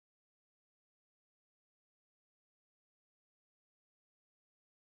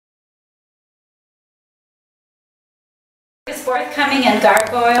forthcoming in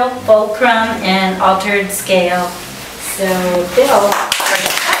gargoyle, fulcrum, and altered scale. So, Bill.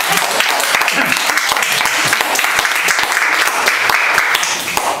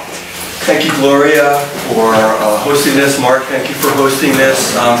 Thank you, Gloria, for hosting this. Mark, thank you for hosting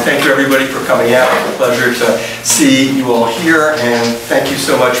this. Thank you, everybody, for coming out. It's a pleasure to see you all here, and thank you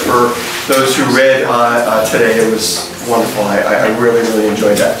so much for those who read today. It was wonderful. I really, really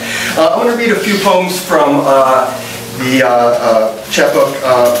enjoyed that. I'm going to read a few poems from the chapbook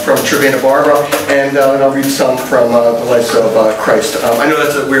from Cervena Barva, and I'll read some from the Lice of Christ. I know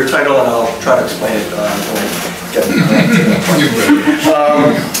that's a weird title, and I'll try to explain it when I get to that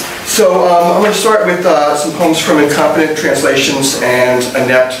point. So I'm going to start with some poems from Incompetent Translations and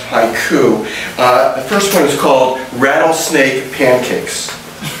Inept Haiku. The first one is called Rattlesnake Pancakes.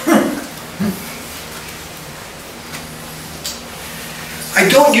 I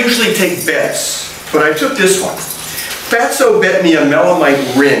don't usually take bets, but I took this one. Fatso bet me a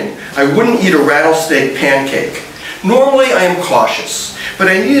melamite ring I wouldn't eat a rattlesnake pancake. Normally I am cautious, but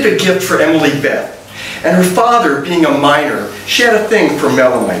I needed a gift for Emily Beth. And her father, being a miner, she had a thing for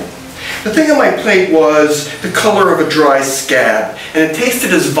melamite. The thing on my plate was the color of a dry scab, and it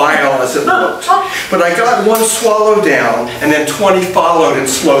tasted as vile as it looked. But I got one swallow down, and then 20 followed in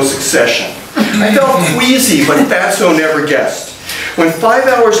slow succession. I felt queasy, but Fatso never guessed. When 5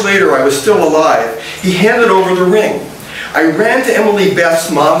 hours later I was still alive, he handed over the ring. I ran to Emily Beth's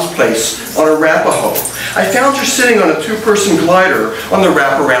mom's place on Arapahoe. I found her sitting on a two-person glider on the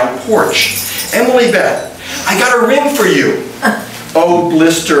wraparound porch. Emily Beth, I got a ring for you. Oh,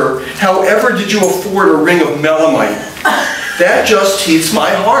 blister, however did you afford a ring of melamite? That just heats my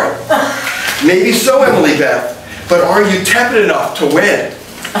heart. Maybe so, Emily Beth, but are you tepid enough to wed?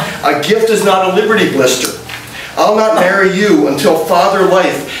 A gift is not a liberty, blister. I'll not marry you until Father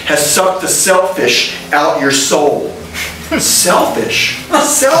Life has sucked the selfish out your soul. Selfish?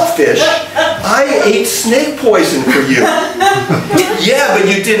 Selfish? I ate snake poison for you. Yeah, but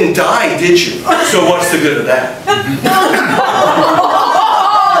you didn't die, did you? So what's the good of that?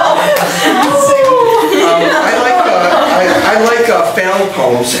 I like found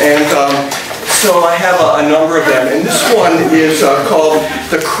poems, and so I have a number of them. And this one is called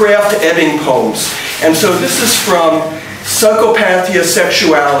the Kraft Ebbing Poems. And so this is from Psychopathia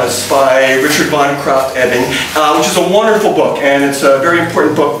Sexualis by Richard von Kraft Ebbing, which is a wonderful book, and it's a very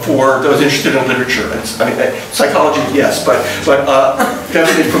important book for those interested in literature. Psychology, yes, but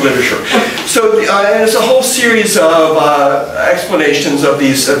definitely for literature. So it's a whole series of explanations of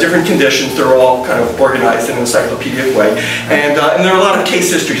these different conditions. They're all kind of organized in an encyclopedic way, and there are a lot of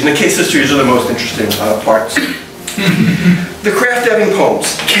case histories, and the case histories are the most interesting parts. The Kraft Ebbing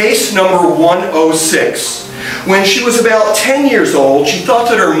Poems, case number 106. When she was about 10 years old, she thought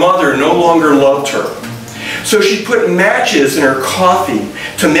that her mother no longer loved her. So she put matches in her coffee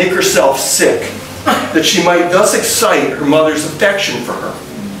to make herself sick, that she might thus excite her mother's affection for her.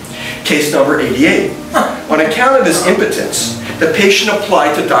 Case number 88. On account of his impotence, the patient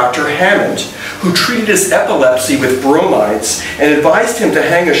applied to Dr. Hammond, who treated his epilepsy with bromides and advised him to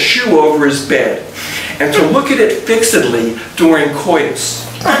hang a shoe over his bed and to look at it fixedly during coitus,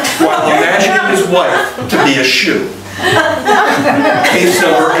 while imagining his wife to be a shoe. Case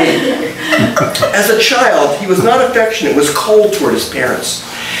number 8. As a child, he was not affectionate, was cold toward his parents.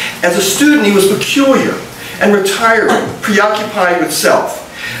 As a student, he was peculiar and retiring, preoccupied with self.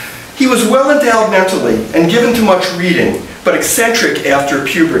 He was well endowed mentally and given to much reading, but eccentric after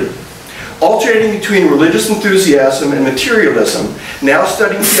puberty. Alternating between religious enthusiasm and materialism, now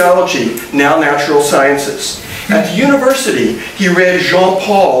studying theology, now natural sciences. At the university, he read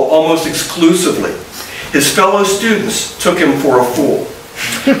Jean-Paul almost exclusively. His fellow students took him for a fool.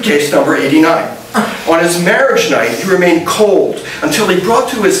 Case number 89. On his marriage night, he remained cold until he brought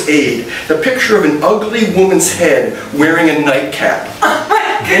to his aid the picture of an ugly woman's head wearing a nightcap.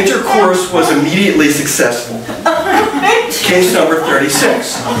 Intercourse was immediately successful. Case number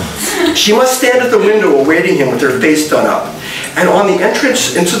 36. She must stand at the window awaiting him with her face done up, and on the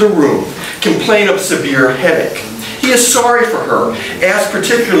entrance into the room, complain of severe headache. He is sorry for her, asks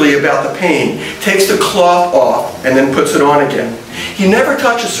particularly about the pain, takes the cloth off, and then puts it on again. He never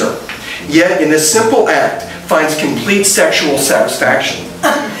touches her, yet in this simple act finds complete sexual satisfaction.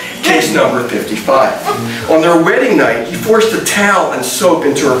 Case number 55. On their wedding night, he forced a towel and soap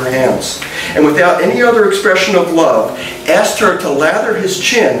into her hands, and without any other expression of love, asked her to lather his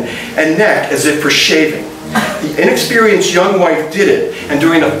chin and neck as if for shaving. The inexperienced young wife did it, and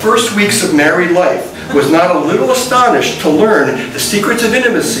during the first weeks of married life, was not a little astonished to learn the secrets of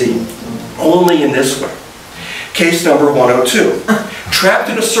intimacy only in this way. Case number 102. Trapped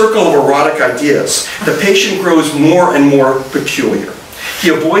in a circle of erotic ideas, the patient grows more and more peculiar. He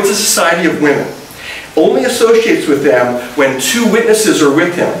avoids the society of women, only associates with them when two witnesses are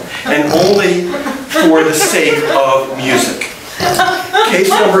with him, and only for the sake of music. Case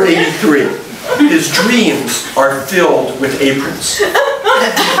number 83. His dreams are filled with aprons.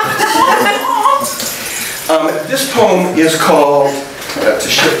 This poem is called, to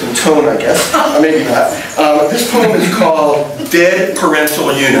shift in tone, I guess, maybe not. This poem is called Dead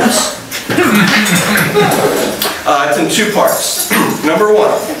Parental Units. It's in two parts. Number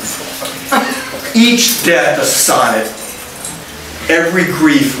one, each death a sonnet, every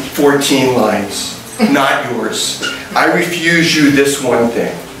grief 14 lines, not yours. I refuse you this one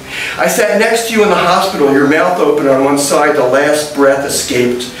thing. I sat next to you in the hospital, your mouth open on one side, the last breath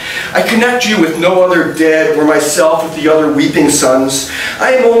escaped. I connect you with no other dead, or myself with the other weeping sons.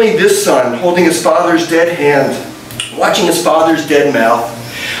 I am only this son, holding his father's dead hand, watching his father's dead mouth.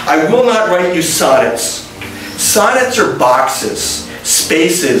 I will not write you sonnets. Sonnets are boxes,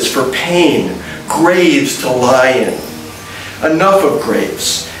 spaces for pain, graves to lie in. Enough of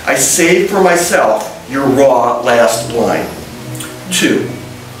graves. I save for myself your raw last line. 2.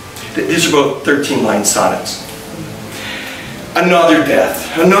 These are both 13-line sonnets. Another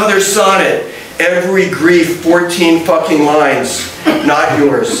death, another sonnet. Every grief, 14 fucking lines, not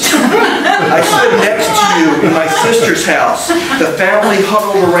yours. I stood next to you in my sister's house. The family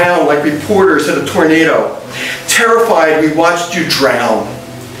huddled around like reporters at a tornado. Terrified, we watched you drown.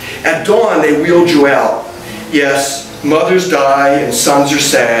 At dawn, they wheeled you out. Yes, mothers die and sons are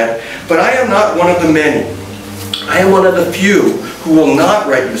sad, but I am not one of the many. I am one of the few who will not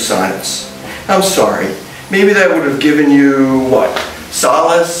write you sonnets. I'm sorry. Maybe that would have given you, what?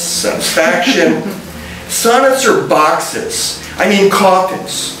 Solace, satisfaction. Sonnets are boxes. I mean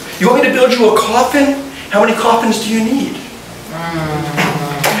coffins. You want me to build you a coffin? How many coffins do you need?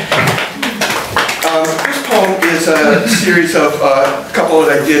 This poem is a series of a couple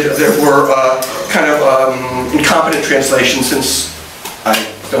that I did that were kind of incompetent translations, since I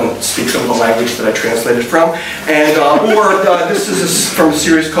don't speak some of the language that I translated from. And this is from a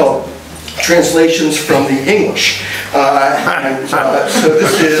series called Translations from the English. So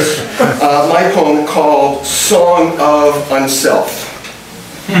this is my poem called Song of Unself.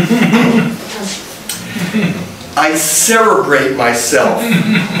 I cerebrate myself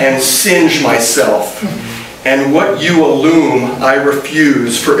and singe myself, and what you illume I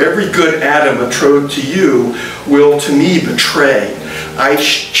refuse, for every good atom betrothed to you will to me betray. I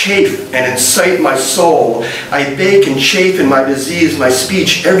chafe and incite my soul, I bake and chafe in my disease, my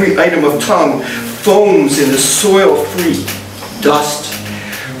speech, every item of tongue foams in the soil-free dust.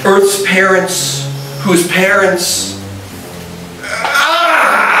 Earth's parents, whose parents,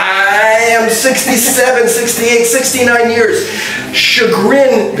 I am 67, 68, 69 years.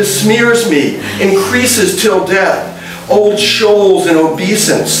 Chagrin besmears me, increases till death. Old shoals and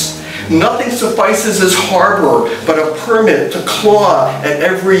obeisance. Nothing suffices as harbor but a permit to claw at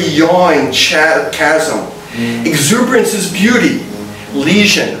every yawing chasm. Exuberance is beauty,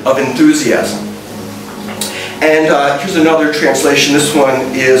 lesion of enthusiasm. And here's another translation. This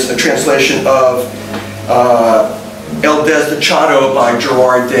one is a translation of El Desdichado by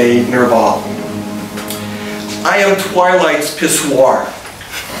Gerard de Nerval. I am twilight's pissoir,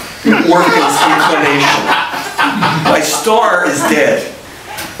 orphan's inclination. My star is dead.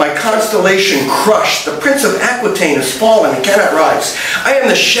 My constellation crushed. The prince of Aquitaine has fallen and cannot rise. I am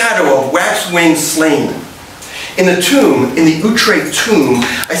the shadow of wax-winged slain. In the tomb, in the Utrecht tomb,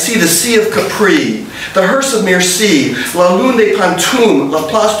 I see the Sea of Capri, the hearse of Merci, La Lune de Pantoum, La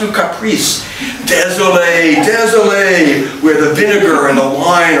Place du Caprice. Désolé, désolé, where the vinegar and the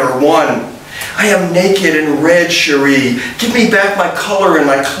wine are one. I am naked and red, chérie. Give me back my color and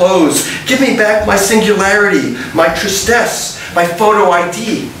my clothes. Give me back my singularity, my tristesse, my photo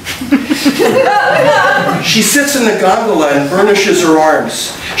ID. She sits in the gondola and burnishes her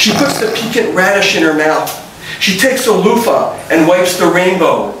arms. She puts the piquant radish in her mouth. She takes a loofah and wipes the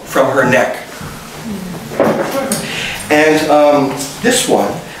rainbow from her neck. And this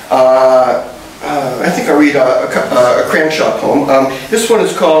one, I think I read a Cranshaw poem. This one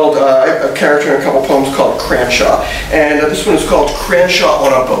is called, a character in a couple poems called Cranshaw. And this one is called Cranshaw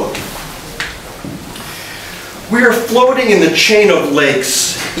on a Boat. We are floating in the chain of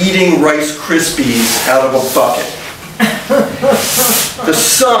lakes, eating Rice Krispies out of a bucket. The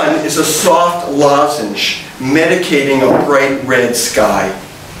sun is a soft lozenge, medicating a bright red sky.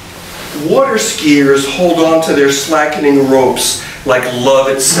 Water skiers hold on to their slackening ropes like love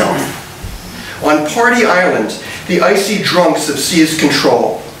itself. On Party Island, the icy drunks have seized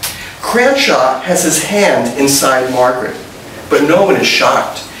control. Cranshaw has his hand inside Margaret. but no one is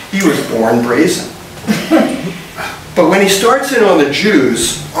shocked. He was born brazen. But when he starts in on the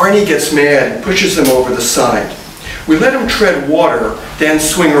Jews, Arnie gets mad and pushes them over the side. We let him tread water, then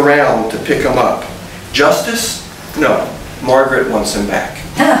swing around to pick him up. Justice? No. Margaret wants him back.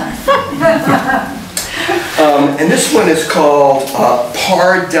 And this one is called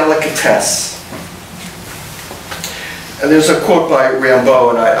Par Delicatesse. And there's a quote by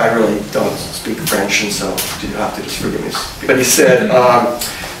Rimbaud, and I really don't speak French, and so you have to just forgive me. But he said,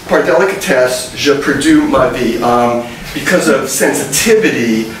 Par Delicatesse, je perdu ma vie. Because of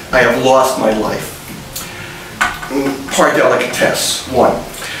sensitivity, I have lost my life. Par Delicatesse, 1.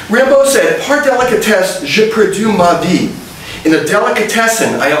 Rimbaud said, Par Delicatesse, je perdu ma vie. In a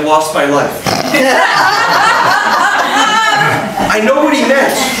delicatessen, I have lost my life. I know what he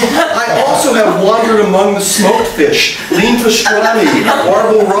meant. I also have wandered among the smoked fish, lean pastrami,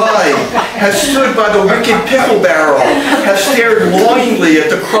 marble rye, have stood by the wicked pickle barrel, have stared longingly at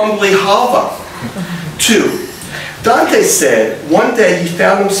the crumbly halva. 2. Dante said one day he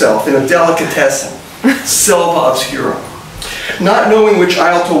found himself in a delicatessen, selva obscura, not knowing which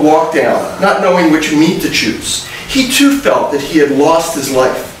aisle to walk down, not knowing which meat to choose. He too felt that he had lost his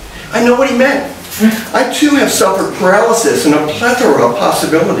life. I know what he meant. I too have suffered paralysis and a plethora of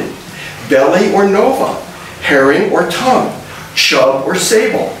possibility. Belly or nova, herring or tongue, chub or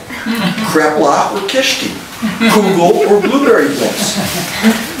sable, krepla or kishti, kugel or blueberry bliss.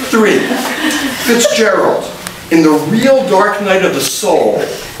 3. Fitzgerald, in the real dark night of the soul,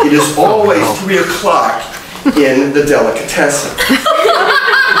 it is always 3 o'clock in the delicatessen.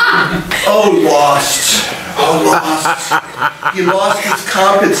 Oh, lost. Oh, lost. He lost his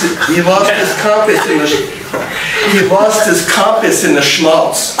compass. He lost his compass in the. He lost his compass in the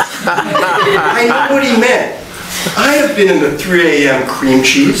schmaltz. I know what he meant. I have been in the 3 a.m. cream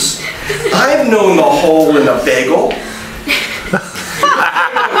cheese. I've known the hole in a bagel.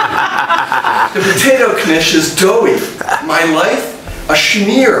 The potato knish is doughy. My life, a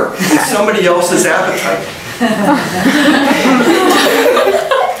schmear in somebody else's appetite.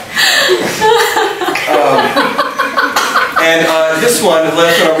 This one, the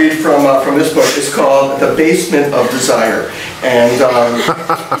last one I'll read from this book, is called The Basement of Desire. And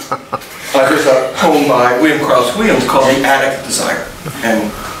there's a poem by William Carlos Williams called The Attic of Desire.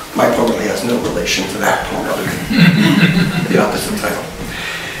 And my poem really has no relation to that poem other than the opposite title.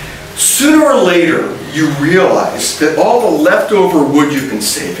 Sooner or later, you realize that all the leftover wood you've been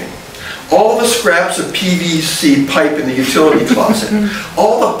saving, all the scraps of PVC pipe in the utility closet,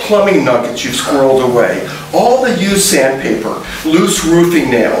 all the plumbing nuggets you've squirreled away, all the used sandpaper, loose roofing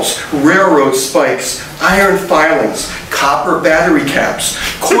nails, railroad spikes, iron filings, copper battery caps,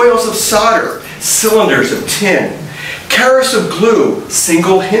 coils of solder, cylinders of tin, carats of glue,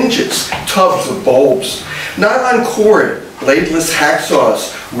 single hinges, tubs of bulbs, nylon cord, bladeless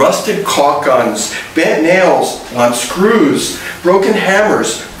hacksaws, rusted caulk guns, bent nails, blunt screws, broken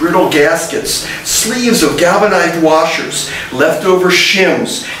hammers, brittle gaskets, sleeves of galvanized washers, leftover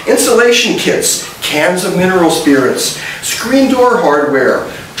shims, insulation kits, cans of mineral spirits, screen door hardware,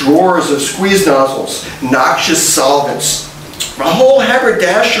 drawers of squeeze nozzles, noxious solvents, a whole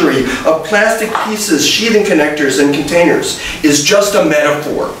haberdashery of plastic pieces, sheathing connectors, and containers is just a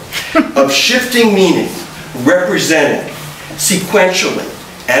metaphor of shifting meaning, representing sequentially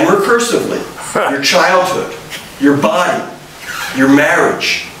and recursively your childhood, your body, your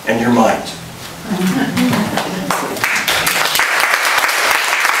marriage, and your mind.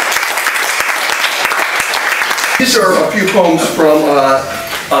 These are a few poems from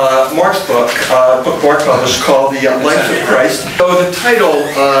Mark's book Mark published called The Lice of Christ. So the title,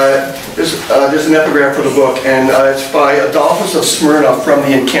 there's an epigraph for the book, and it's by Adolphus of Smyrna from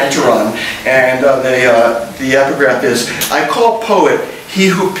the Encanteron, and the epigraph is, I call poet he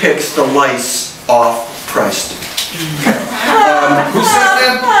who picks the lice off Christ. Who said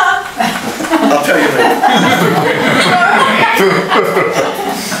that? I'll tell you later.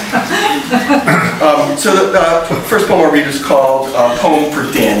 So the first poem I'll read is called Poem for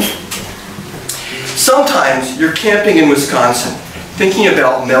Danny. Sometimes you're camping in Wisconsin, thinking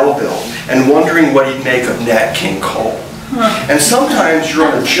about Melville and wondering what he'd make of Nat King Cole. And sometimes you're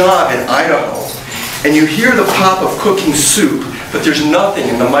on a job in Idaho and you hear the pop of cooking soup, but there's nothing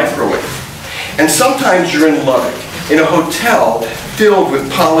in the microwave. And sometimes you're in Lubbock, in a hotel filled with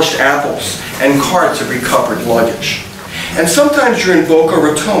polished apples and carts of recovered luggage. And sometimes you're in Boca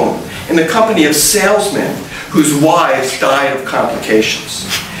Raton, in the company of salesmen whose wives died of complications.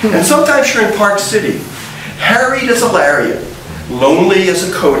 And sometimes you're in Park City, harried as a lariat, lonely as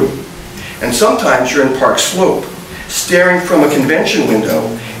a Cody. And sometimes you're in Park Slope, staring from a convention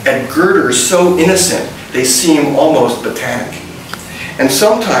window at girders so innocent they seem almost botanic. and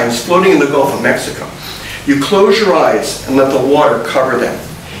sometimes floating in the Gulf of Mexico. You close your eyes and let the water cover them.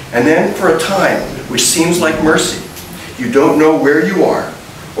 And then for a time, which seems like mercy, you don't know where you are,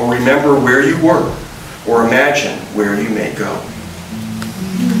 or remember where you were, or imagine where you may go.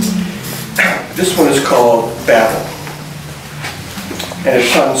 This one is called Babel. And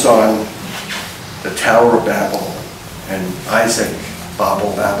it comes on the Tower of Babel, and Isaac,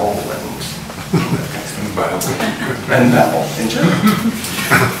 Babel, and Babel in general.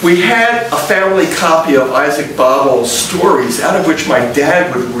 We had a family copy of Isaac Babel's stories, out of which my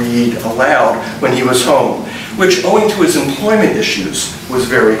dad would read aloud when he was home, which, owing to his employment issues, was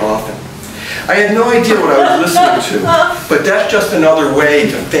very often. I had no idea what I was listening to, but that's just another way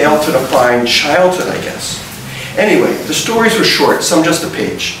to fail to define childhood, I guess. Anyway, the stories were short, some just a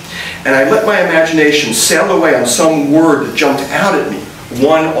page, and I let my imagination sail away on some word that jumped out at me.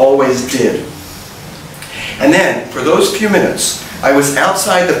 One always did. And then, for those few minutes, I was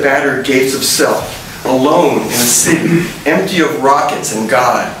outside the battered gates of self, alone in a city empty of rockets and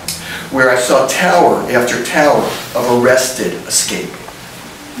God, where I saw tower after tower of arrested escape.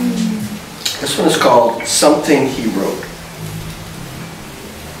 This one is called Something He Wrote.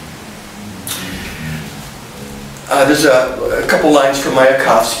 There's a couple lines from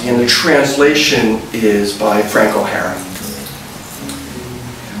Mayakovsky, and the translation is by Frank O'Hara.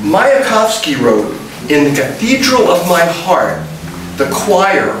 Mayakovsky wrote, "In the cathedral of my heart, the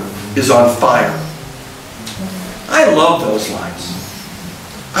choir is on fire." I love those lines.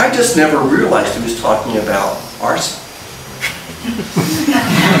 I just never realized he was talking about arson.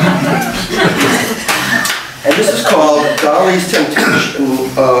 And this is called Dali's Temptation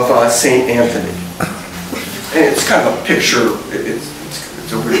of St. Anthony. And it's kind of a picture,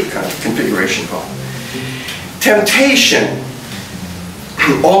 it's a weird kind of configuration poem. Temptation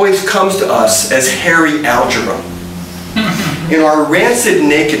always comes to us as hairy algebra. In our rancid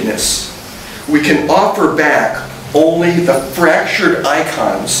nakedness, we can offer back only the fractured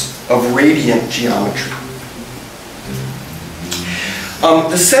icons of radiant geometry.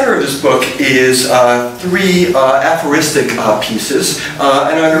 The center of this book is three aphoristic pieces,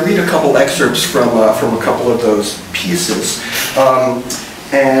 and I'm going to read a couple excerpts from a couple of those pieces.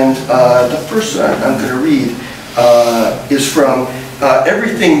 The first one I'm going to read is from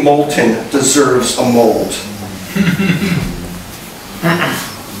 "Everything molten deserves a mold."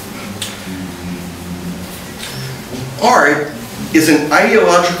 Art is an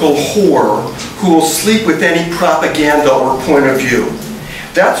ideological whore who will sleep with any propaganda or point of view.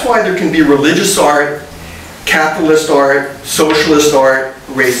 That's why there can be religious art, capitalist art, socialist art,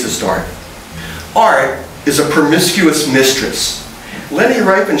 racist art. Art is a promiscuous mistress. Leni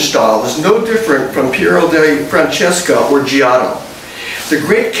Riefenstahl is no different from Piero de Francesca or Giotto. The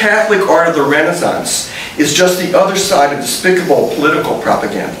great Catholic art of the Renaissance is just the other side of despicable political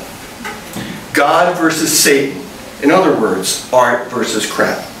propaganda. God versus Satan. In other words, art versus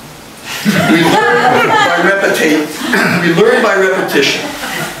crap. We learn by repetition.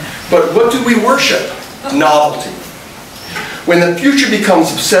 But what do we worship? Novelty. When the future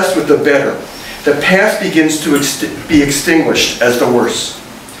becomes obsessed with the better, the past begins to be extinguished as the worse.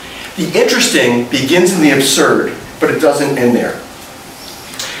 The interesting begins in the absurd, but it doesn't end there.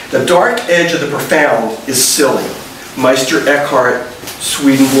 The dark edge of the profound is silly. Meister Eckhart,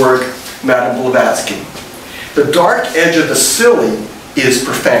 Swedenborg, Madame Blavatsky. The dark edge of the silly is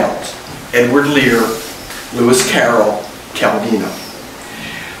profound. Edward Lear, Lewis Carroll, Calvino.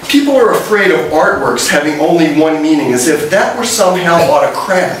 People are afraid of artworks having only one meaning, as if that were somehow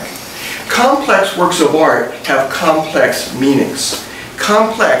autocratic. Complex works of art have complex meanings.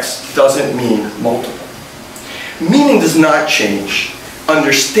 Complex doesn't mean multiple. Meaning does not change.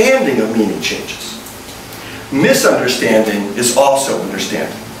 Understanding of meaning changes. Misunderstanding is also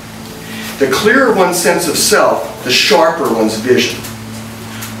understanding. The clearer one's sense of self, the sharper one's vision.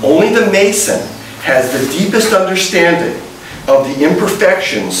 Only the mason has the deepest understanding of the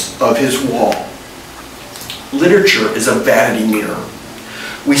imperfections of his wall. Literature is a vanity mirror.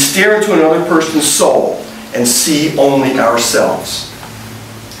 We stare into another person's soul and see only ourselves.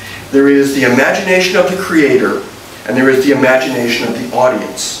 There is the imagination of the creator, and there is the imagination of the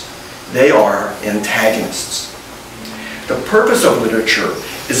audience. They are antagonists. The purpose of literature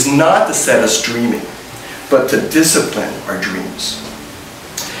is not to set us dreaming, but to discipline our dreams.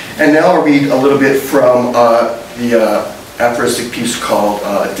 And now I'll read a little bit from the aphoristic piece called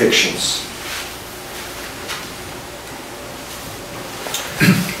Addictions.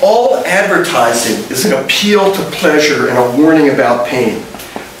 All advertising is an appeal to pleasure and a warning about pain.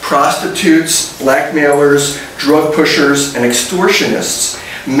 Prostitutes, blackmailers, drug pushers, and extortionists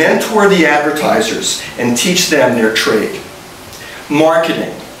mentor the advertisers and teach them their trade.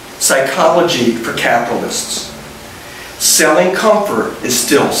 Marketing, psychology for capitalists. Selling comfort is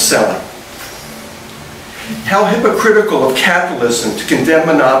still selling. How hypocritical of capitalism to condemn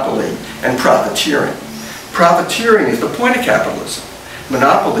monopoly and profiteering. Profiteering is the point of capitalism.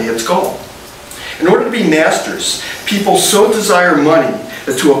 Monopoly, its goal. In order to be masters, people so desire money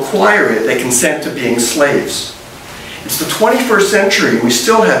that to acquire it, they consent to being slaves. It's the 21st century, and we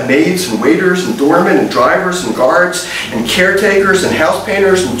still have maids and waiters and doormen and drivers and guards and caretakers and house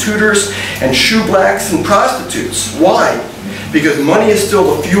painters and tutors and shoeblacks and prostitutes. Why? Because money is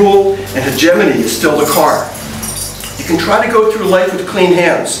still the fuel and hegemony is still the car. You can try to go through life with clean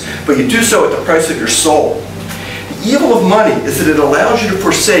hands, but you do so at the price of your soul. The evil of money is that it allows you to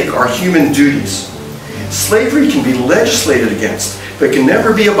forsake our human duties. Slavery can be legislated against, but can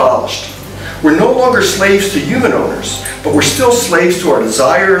never be abolished. We're no longer slaves to human owners, but we're still slaves to our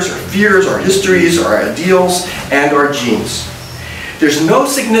desires, our fears, our histories, our ideals, and our genes. There's no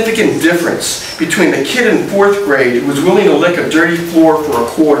significant difference between the kid in 4th grade who is willing to lick a dirty floor for a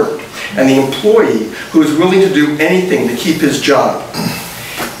quarter and the employee who is willing to do anything to keep his job.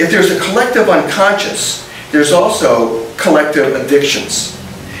 If there's a collective unconscious, there's also collective addictions.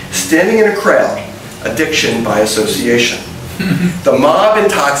 Standing in a crowd, addiction by association. The mob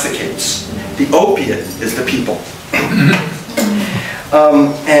intoxicates. The opiate is the people.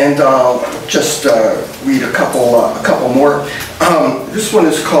 And I'll just read a couple more. This one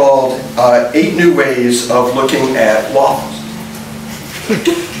is called 8 New Ways of Looking at Waffles.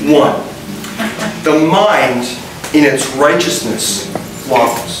 1. The mind in its righteousness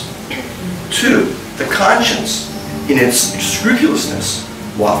waffles. 2. The conscience in its scrupulousness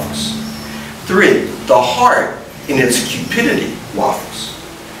waffles. 3. The heart in its cupidity waffles.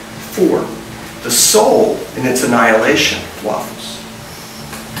 4. The soul in its annihilation waffles.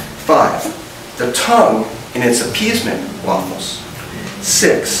 5. The tongue in its appeasement waffles.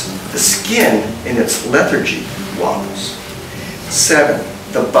 6. The skin in its lethargy waffles. 7.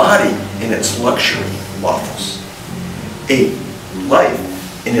 The body in its luxury waffles. 8.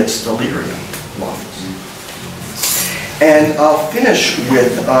 Life in its delirium waffles. And I'll finish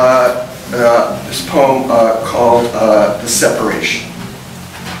with this poem called The Separation.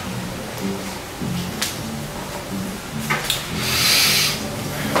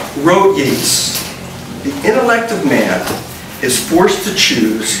 Wrote Yeats, the intellect of man is forced to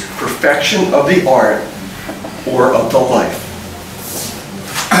choose perfection of the art or of the life.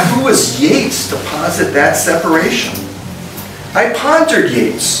 Who was Yeats to posit that separation? I pondered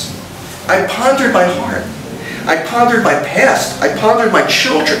Yeats. I pondered my heart. I pondered my past. I pondered my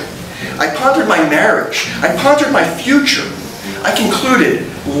children. I pondered my marriage. I pondered my future. I concluded,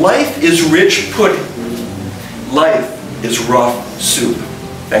 life is rich pudding. Life is rough soup.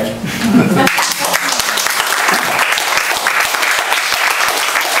 Thank you.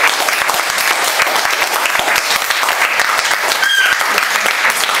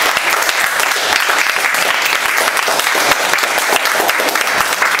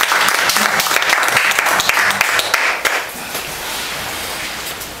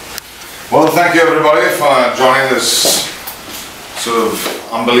 Well, thank you everybody for joining this sort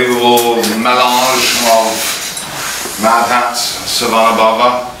of unbelievable melange of MadHat, Cervena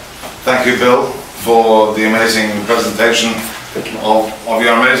Barva. Thank you, Bill, for the amazing presentation of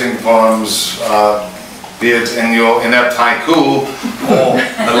your amazing poems, be it in your Inept Haiku or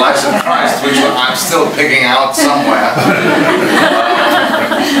the Lice of Christ, which I'm still picking out somewhere.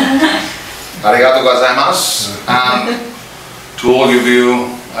 Arigato gozaimasu, and to all of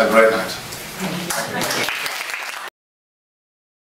you, a great night.